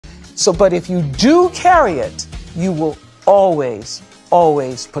So, but if you do carry it, you will always,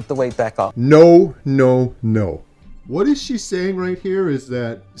 always put the weight back on. No, no, no. What is she saying right here is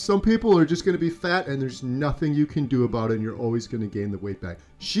that some people are just going to be fat and there's nothing you can do about it and you're always going to gain the weight back.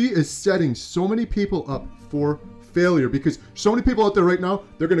 She is setting so many people up for failure because so many people out there right now,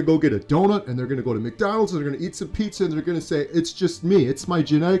 they're going to go get a donut and they're going to go to McDonald's and they're going to eat some pizza and they're going to say, it's just me, it's my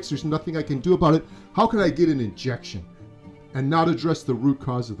genetics, there's nothing I can do about it. How can I get an injection? And not address the root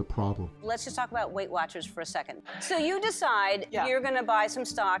cause of the problem. Let's just talk about Weight Watchers for a second. So you decide you're going to buy some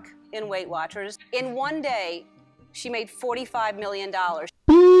stock in Weight Watchers. In one day, she made $45 million.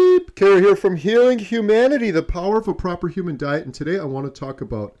 Beep! Kara here from Healing Humanity, the power of a proper human diet. And today I want to talk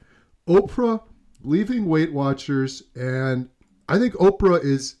about Oprah leaving Weight Watchers. And I think Oprah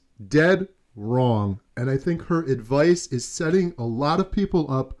is dead wrong. And I think her advice is setting a lot of people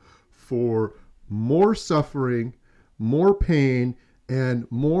up for more suffering, more pain, and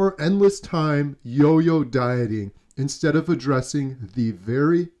more endless time yo-yo dieting instead of addressing the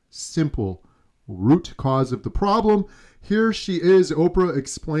very simple root cause of the problem. Here she is, Oprah,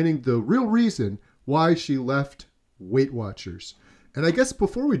 explaining the real reason why she left Weight Watchers. And I guess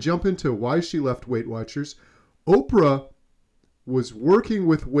before we jump into why she left Weight Watchers, Oprah was working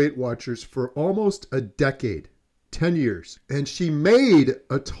with Weight Watchers for almost a decade, 10 years, and she made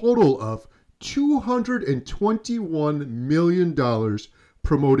a total of $221 million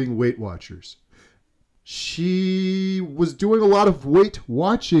promoting Weight Watchers. She was doing a lot of weight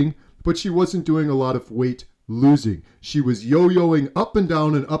watching, but she wasn't doing a lot of weight losing. She was yo-yoing up and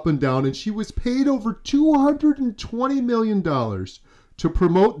down and up and down, and she was paid over $220 million to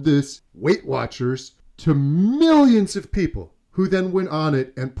promote this Weight Watchers to millions of people who then went on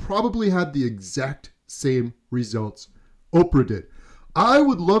it and probably had the exact same results Oprah did. I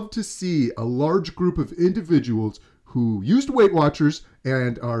would love to see a large group of individuals who used Weight Watchers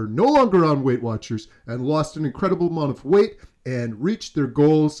and are no longer on Weight Watchers and lost an incredible amount of weight and reached their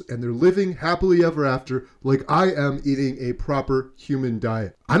goals and they're living happily ever after like I am eating a proper human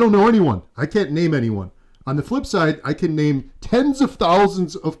diet. I don't know anyone. I can't name anyone. On the flip side, I can name tens of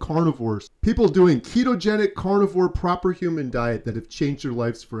thousands of carnivores, people doing ketogenic, carnivore, proper human diet that have changed their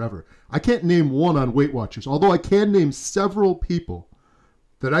lives forever. I can't name one on Weight Watchers, although I can name several people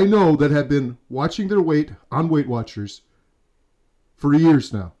that I know that have been watching their weight on Weight Watchers for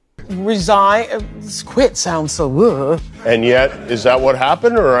years now. Resign, quit sounds so, And yet, is that what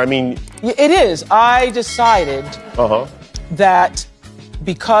happened? Or, I mean... It is. I decided that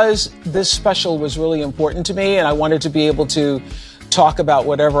because this special was really important to me and I wanted to be able to talk about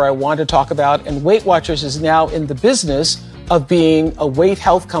whatever I want to talk about, and Weight Watchers is now in the business of being a weight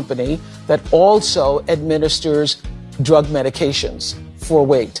health company that also administers drug medications for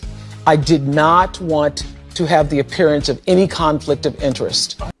weight. I did not want to have the appearance of any conflict of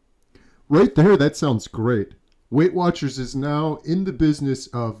interest. Right there, that sounds great. Weight Watchers is now in the business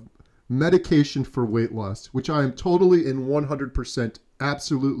of medication for weight loss, which I am totally and 100%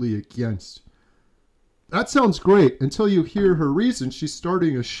 absolutely against. That sounds great until you hear her reason. She's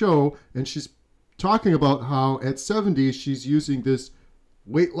starting a show and she's talking about how at 70 she's using this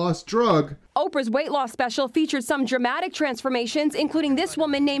weight loss drug. Oprah's weight loss special featured some dramatic transformations, including this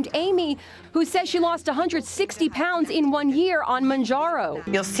woman named Amy, who says she lost 160 pounds in 1 year on Mounjaro.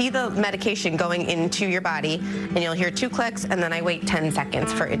 You'll see the medication going into your body, and you'll hear 2 clicks, and then I wait 10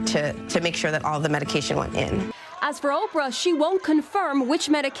 seconds for it to make sure that all the medication went in. As for Oprah, she won't confirm which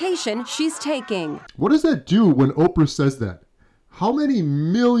medication she's taking. What does that do when Oprah says that? How many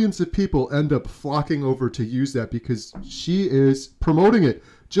millions of people end up flocking over to use that because she is promoting it,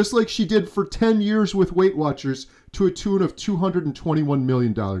 just like she did for 10 years with Weight Watchers to a tune of $221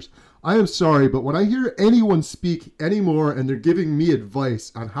 million. I am sorry, but when I hear anyone speak anymore and they're giving me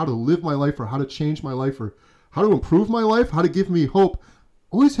advice on how to live my life or how to change my life or how to improve my life, how to give me hope,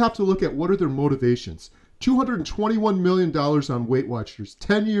 always have to look at what are their motivations. $221 million on Weight Watchers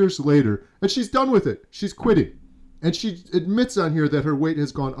 10 years later, and she's done with it. She's quitting. And she admits on here that her weight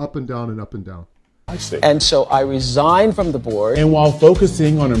has gone up and down and up and down. I see. And so I resigned from the board. And while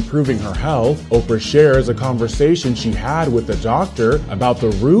focusing on improving her health, Oprah shares a conversation she had with a doctor about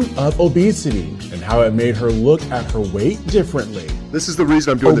the root of obesity and how it made her look at her weight differently. This is the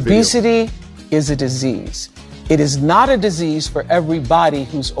reason I'm doing the video. Obesity is a disease. It is not a disease for everybody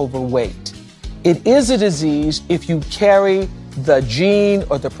who's overweight. It is a disease if you carry the gene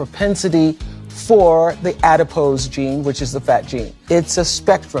or the propensity for the adipose gene, which is the fat gene. It's a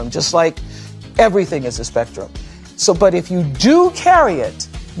spectrum, just like everything is a spectrum. So, but if you do carry it,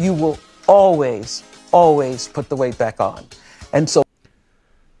 you will always, always put the weight back on. And so...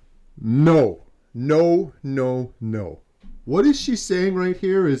 No, no, no, no. What is she saying right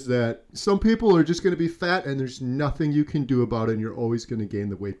here is that some people are just going to be fat and there's nothing you can do about it and you're always going to gain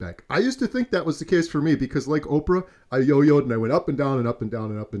the weight back. I used to think that was the case for me because like Oprah, I yo-yoed and I went up and down and up and down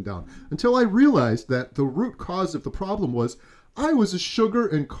and up and down until I realized that the root cause of the problem was I was a sugar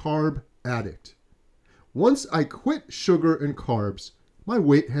and carb addict. Once I quit sugar and carbs, my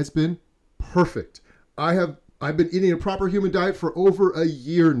weight has been perfect. I've been eating a proper human diet for over a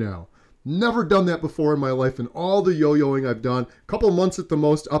year now. Never done that before in my life, and all the yo-yoing I've done, a couple months at the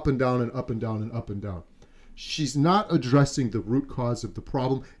most, up and down and up and down and up and down. She's not addressing the root cause of the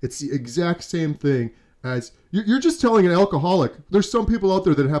problem. It's the exact same thing as, you're just telling an alcoholic, there's some people out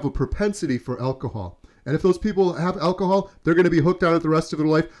there that have a propensity for alcohol. And if those people have alcohol, they're going to be hooked on it the rest of their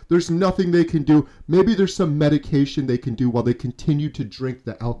life. There's nothing they can do. Maybe there's some medication they can do while they continue to drink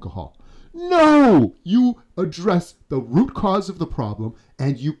the alcohol. No! You address the root cause of the problem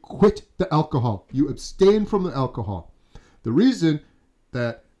and you quit the alcohol. You abstain from the alcohol. The reason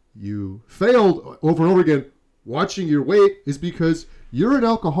that you failed over and over again watching your weight is because you're an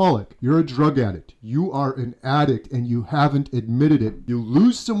alcoholic. You're a drug addict. You are an addict and you haven't admitted it. You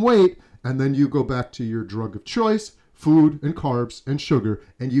lose some weight and then you go back to your drug of choice, food and carbs and sugar,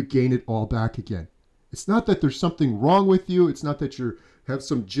 and you gain it all back again. It's not that there's something wrong with you. It's not that you have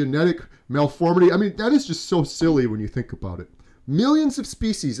some genetic malformity. I mean, that is just so silly when you think about it. Millions of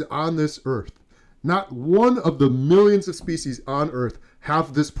species on this earth, not one of the millions of species on earth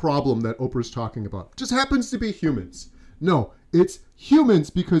have this problem that Oprah's talking about. It just happens to be humans. No, it's humans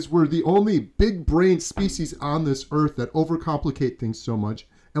because we're the only big-brained species on this earth that overcomplicate things so much,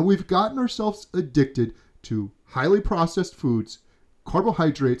 and we've gotten ourselves addicted to highly processed foods,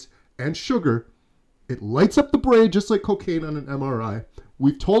 carbohydrates, and sugar. It lights up the brain just like cocaine on an MRI.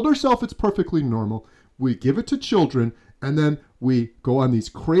 We've told ourselves it's perfectly normal. We give it to children, and then we go on these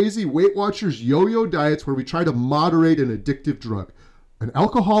crazy Weight Watchers yo-yo diets where we try to moderate an addictive drug. An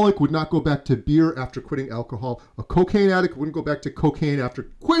alcoholic would not go back to beer after quitting alcohol. A cocaine addict wouldn't go back to cocaine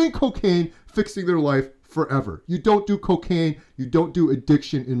after quitting cocaine, fixing their life forever. You don't do cocaine. You don't do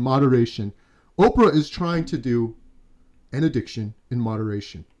addiction in moderation. Oprah is trying to do an addiction in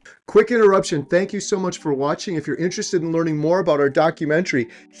moderation. Quick interruption. Thank you so much for watching. If you're interested in learning more about our documentary,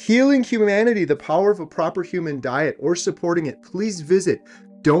 Healing Humanity, The Power of a Proper Human Diet, or supporting it, please visit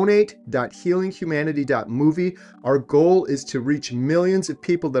donate.healinghumanity.movie. Our goal is to reach millions of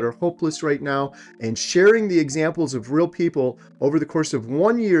people that are hopeless right now and sharing the examples of real people over the course of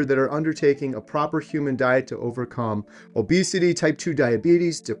 1 year that are undertaking a proper human diet to overcome obesity, type 2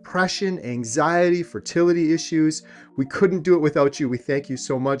 diabetes, depression, anxiety, fertility issues. We couldn't do it without you. We thank you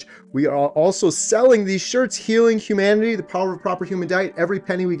so much. We are also selling these shirts, Healing Humanity, The Power of a Proper Human Diet. Every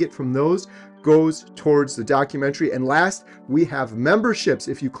penny we get from those goes towards the documentary. And last, we have memberships.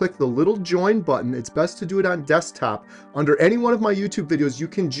 If you click the little join button, it's best to do it on desktop. Under any one of my YouTube videos, you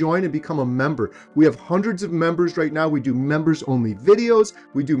can join and become a member. We have hundreds of members right now. We do members only videos.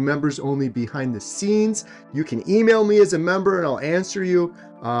 We do members only behind the scenes. You can email me as a member and I'll answer you.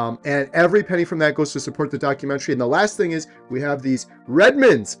 And every penny from that goes to support the documentary. And the last thing is we have these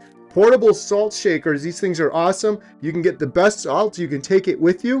Redmond's portable salt shakers. These things are awesome. You can get the best salt. You can take it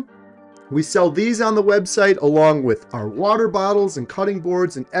with you. We sell these on the website along with our water bottles and cutting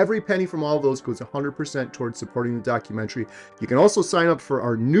boards, and every penny from all of those goes 100% towards supporting the documentary. You can also sign up for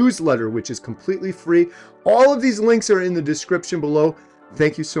our newsletter, which is completely free. All of these links are in the description below.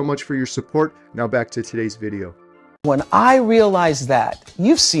 Thank you so much for your support. Now back to today's video. When I realized that,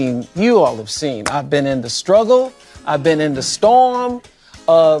 you all have seen, I've been in the struggle, I've been in the storm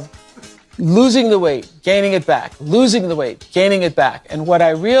of losing the weight, gaining it back, losing the weight, gaining it back. And what I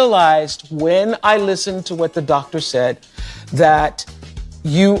realized when I listened to what the doctor said, that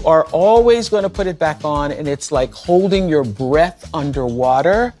you are always going to put it back on, and it's like holding your breath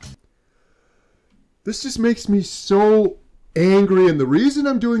underwater. This just makes me so angry. And the reason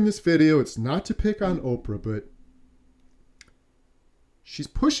I'm doing this video, it's not to pick on Oprah, but she's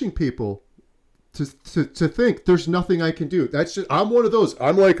pushing people to think there's nothing I can do. That's just, I'm one of those.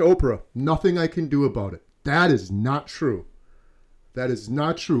 I'm like Oprah. Nothing I can do about it. That is not true. That is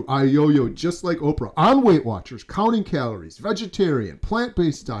not true. I yo-yo just like Oprah. On Weight Watchers, counting calories, vegetarian,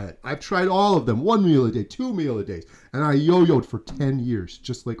 plant-based diet. I've tried all of them. 1 meal a day, 2 meal a days. And I yo-yoed for 10 years,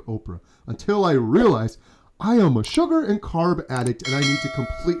 just like Oprah. Until I realized I am a sugar and carb addict and I need to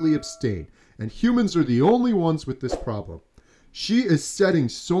completely abstain. And humans are the only ones with this problem. She is setting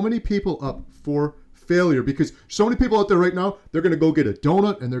so many people up for failure because so many people out there right now, they're going to go get a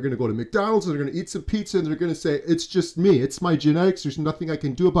donut and they're going to go to McDonald's and they're going to eat some pizza and they're going to say, it's just me. It's my genetics. There's nothing I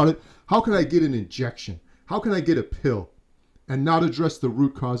can do about it. How can I get an injection? How can I get a pill and not address the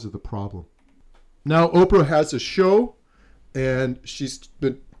root cause of the problem? Now, Oprah has a show And she's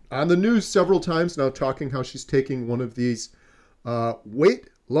been on the news several times now talking how she's taking one of these weight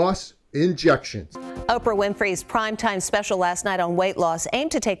loss injections. Oprah Winfrey's primetime special last night on weight loss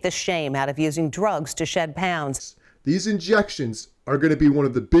aimed to take the shame out of using drugs to shed pounds. These injections are going to be one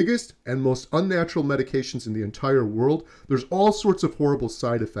of the biggest and most unnatural medications in the entire world. There's all sorts of horrible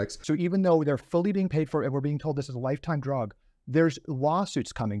side effects. So even though they're fully being paid for and we're being told this is a lifetime drug, there's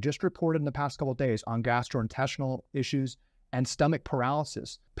lawsuits coming, just reported in the past couple of days, on gastrointestinal issues and stomach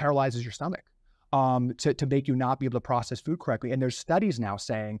paralysis. Paralyzes your stomach to make you not be able to process food correctly. And there's studies now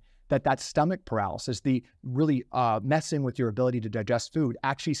saying that stomach paralysis, the really messing with your ability to digest food,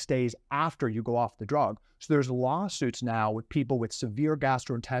 actually stays after you go off the drug. So there's lawsuits now with people with severe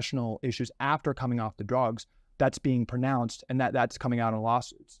gastrointestinal issues after coming off the drugs that's being pronounced, and that's coming out in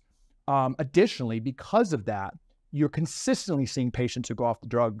lawsuits. Additionally, because of that, you're consistently seeing patients who go off the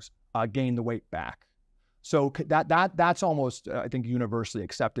drugs gain the weight back. So that's almost, I think, universally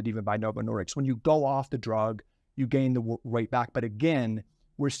accepted even by Novo Nordisk. When you go off the drug, you gain the weight back. But again,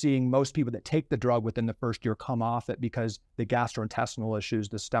 we're seeing most people that take the drug within the first year come off it because the gastrointestinal issues,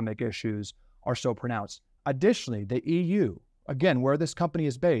 the stomach issues are so pronounced. Additionally, the EU, again, where this company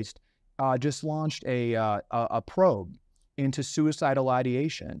is based, just launched a probe into suicidal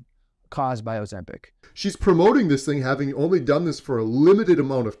ideation caused by Ozempic. She's promoting this thing, having only done this for a limited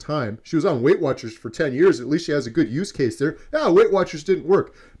amount of time. She was on Weight Watchers for 10 years. At least she has a good use case there. Yeah, Weight Watchers didn't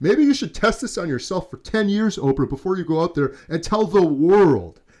work. Maybe you should test this on yourself for 10 years, Oprah, before you go out there and tell the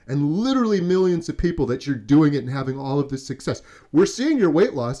world and literally millions of people that you're doing it and having all of this success. We're seeing your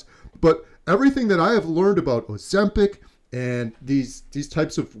weight loss, but everything that I have learned about Ozempic and these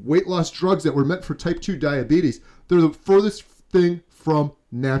types of weight loss drugs that were meant for type 2 diabetes, they're the furthest thing from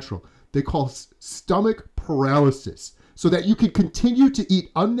natural. They call stomach paralysis, so that you can continue to eat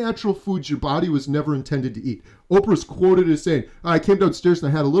unnatural foods your body was never intended to eat. Oprah's quoted as saying, I came downstairs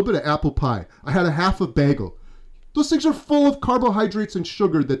and I had a little bit of apple pie. I had a half a bagel. Those things are full of carbohydrates and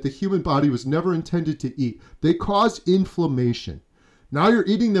sugar that the human body was never intended to eat. They cause inflammation. Now you're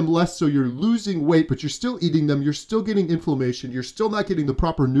eating them less, so you're losing weight, but you're still eating them. You're still getting inflammation. You're still not getting the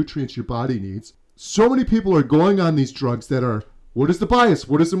proper nutrients your body needs. So many people are going on these drugs that are, what is the bias?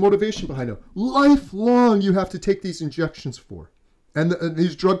 What is the motivation behind them? Lifelong you have to take these injections for. And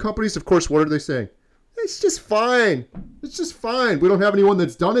these drug companies, of course, what are they saying? It's just fine. It's just fine. We don't have anyone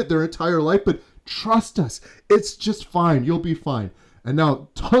that's done it their entire life, but trust us. It's just fine. You'll be fine. And now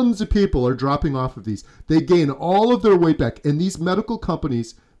tons of people are dropping off of these. They gain all of their weight back. And these medical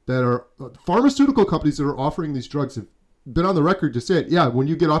companies that are, pharmaceutical companies that are offering these drugs have been on the record to say it. Yeah, when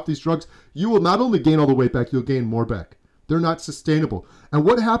you get off these drugs, you will not only gain all the weight back, you'll gain more back. They're not sustainable. And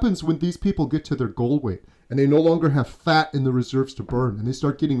what happens when these people get to their goal weight and they no longer have fat in the reserves to burn and they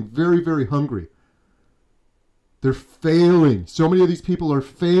start getting very, very hungry? They're failing. So many of these people are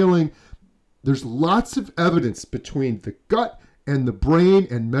failing. There's lots of evidence between the gut and the brain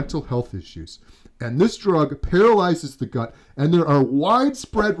and mental health issues. And this drug paralyzes the gut. And there are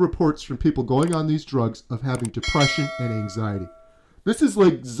widespread reports from people going on these drugs of having depression and anxiety. This is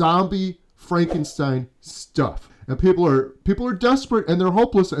like zombie Frankenstein stuff. And people are desperate and they're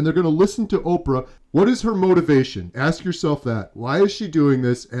hopeless and they're going to listen to Oprah. What is her motivation? Ask yourself that. Why is she doing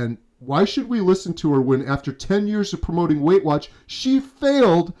this? And why should we listen to her when after 10 years of promoting Weight Watch, she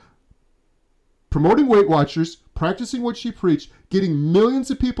failed promoting Weight Watchers, practicing what she preached, getting millions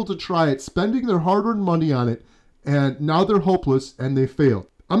of people to try it, spending their hard-earned money on it, and now they're hopeless and they failed.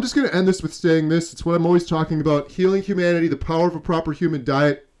 I'm just going to end this with saying this. It's what I'm always talking about. Healing humanity, the power of a proper human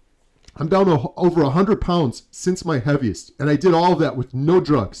diet. I'm down to over 100 pounds since my heaviest, and I did all of that with no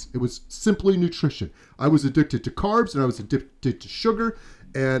drugs. It was simply nutrition. I was addicted to carbs, and I was addicted to sugar,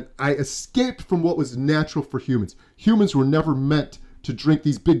 and I escaped from what was natural for humans. Humans were never meant to drink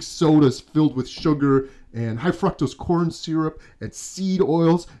these big sodas filled with sugar and high fructose corn syrup and seed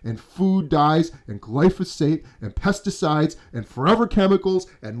oils and food dyes and glyphosate and pesticides and forever chemicals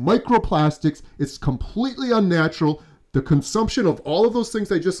and microplastics. It's completely unnatural. The consumption of all of those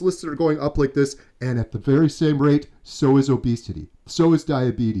things I just listed are going up like this, and at the very same rate, so is obesity, so is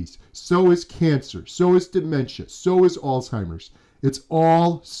diabetes, so is cancer, so is dementia, so is Alzheimer's. It's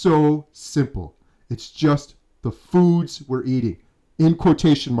all so simple. It's just the foods we're eating, in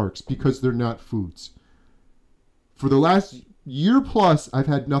quotation marks, because they're not foods. For the last year plus, I've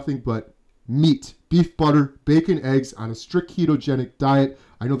had nothing but meat, beef, butter, bacon, eggs on a strict ketogenic diet.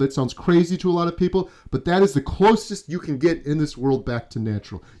 I know that sounds crazy to a lot of people, but that is the closest you can get in this world back to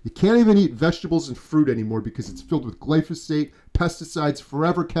natural. You can't even eat vegetables and fruit anymore because it's filled with glyphosate, pesticides,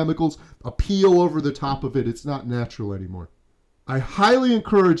 forever chemicals, a peel over the top of it. It's not natural anymore. I highly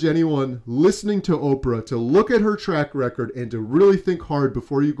encourage anyone listening to Oprah to look at her track record and to really think hard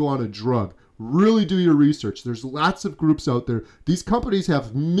before you go on a drug. Really do your research. There's lots of groups out there. These companies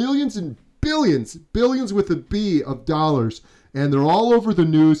have millions and billions with a B of dollars, and they're all over the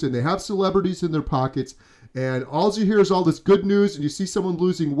news, and they have celebrities in their pockets, and all you hear is all this good news, and you see someone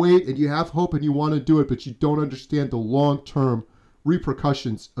losing weight, and you have hope, and you want to do it, but you don't understand the long-term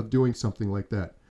repercussions of doing something like that.